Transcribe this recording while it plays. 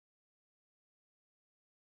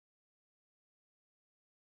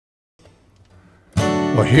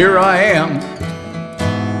Well, here I am,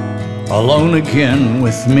 alone again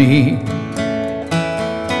with me.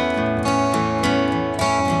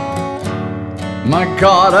 My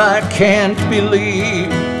God, I can't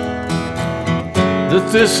believe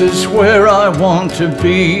that this is where I want to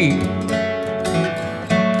be.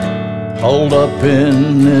 Holed up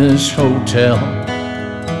in this hotel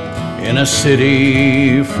in a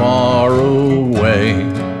city far away.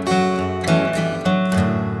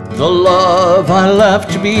 The love I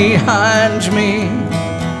left behind me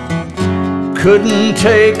couldn't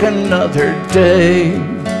take another day,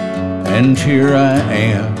 and here I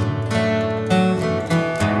am,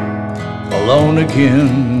 alone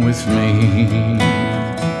again with me.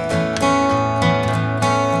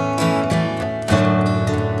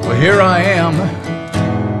 Well, here I am,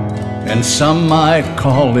 and some might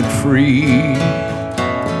call it free.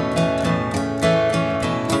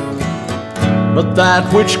 But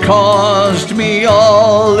that which caused me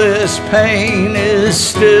all this pain is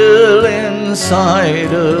still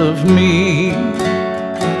inside of me.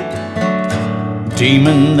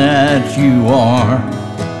 Demon that you are,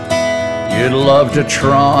 you'd love to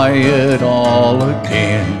try it all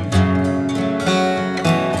again,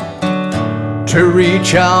 to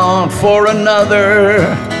reach out for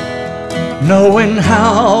another, knowing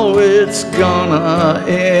how it's gonna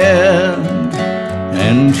end.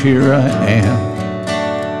 And here I am,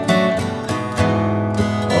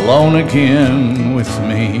 alone again with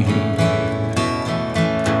me.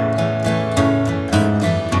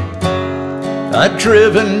 I'd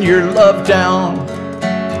driven your love down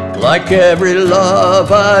like every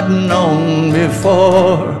love I'd known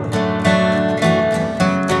before.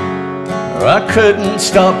 I couldn't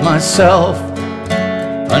stop myself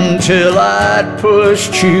until I'd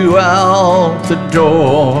pushed you out the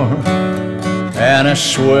door. And I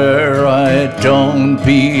swear I don't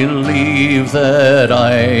believe that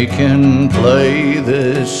I can play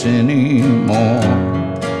this anymore.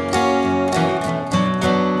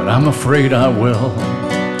 But I'm afraid I will,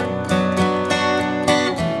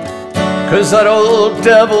 'cause that old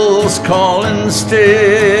devil's calling still.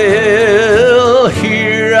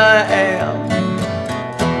 Here I am,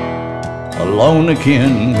 alone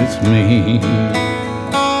again with me.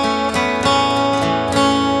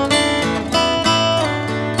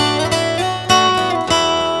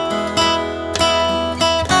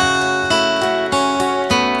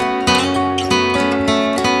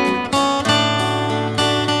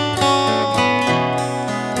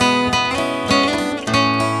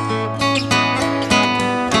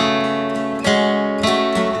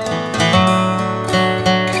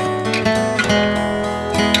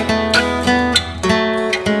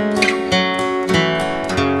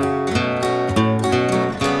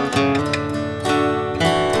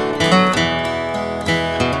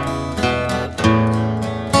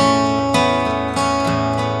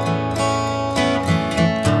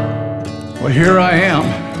 Well, here I am,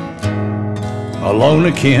 alone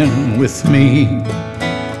again with me.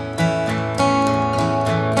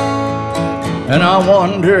 And I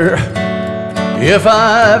wonder if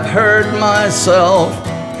I've hurt myself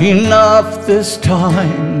enough this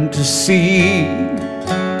time to see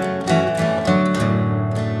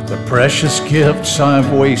the precious gifts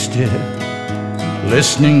I've wasted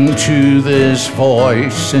listening to this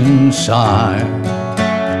voice inside.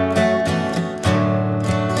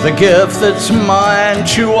 The gift that's mine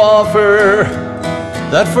to offer,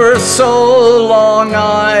 that for so long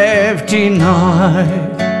I've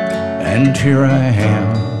denied. And here I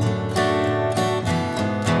am,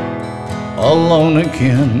 alone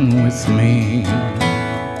again with me.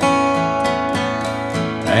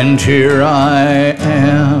 And here I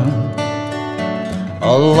am,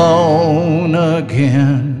 alone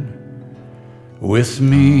again with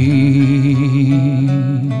me.